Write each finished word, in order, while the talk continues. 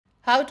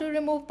How to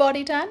remove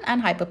body tan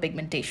and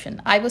hyperpigmentation.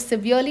 I was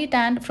severely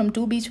tanned from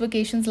 2 beach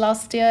vacations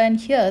last year, and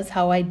here's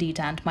how I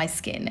detanned my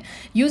skin.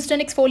 Used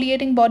an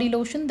exfoliating body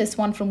lotion. This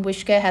one from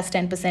SKINCARE has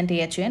 10%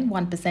 AHA and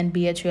 1%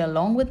 BHA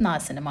along with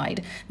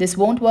niacinamide. This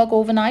won't work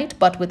overnight,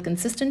 but with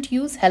consistent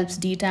use helps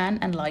detan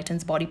and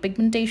lightens body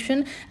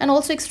pigmentation, and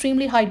also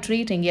extremely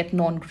hydrating yet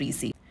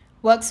non-greasy.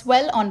 Works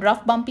well on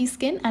rough bumpy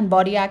skin and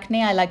body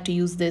acne. I like to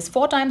use this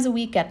 4 times a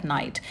week at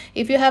night.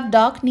 If you have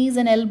dark knees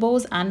and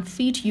elbows and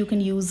feet, you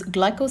can use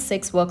Glyco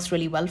 6, works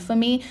really well for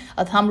me.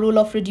 A thumb rule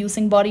of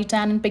reducing body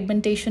tan and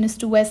pigmentation is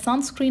to wear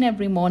sunscreen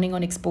every morning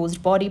on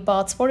exposed body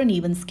parts for an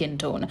even skin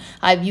tone.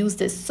 I've used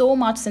this so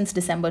much since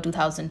December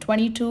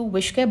 2022.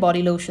 SKINCARE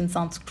body lotion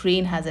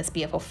sunscreen has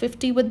SPF of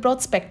 50 with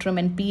broad spectrum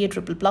and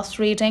PA++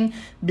 rating.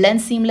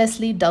 Blends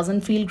seamlessly,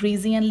 doesn't feel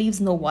greasy and leaves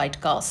no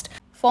white cast.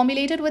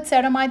 Formulated with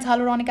ceramides,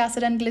 hyaluronic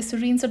acid and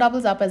glycerine, so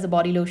doubles up as a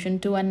body lotion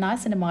too, and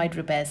niacinamide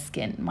repairs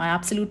skin. My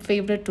absolute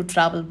favorite to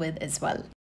travel with as well.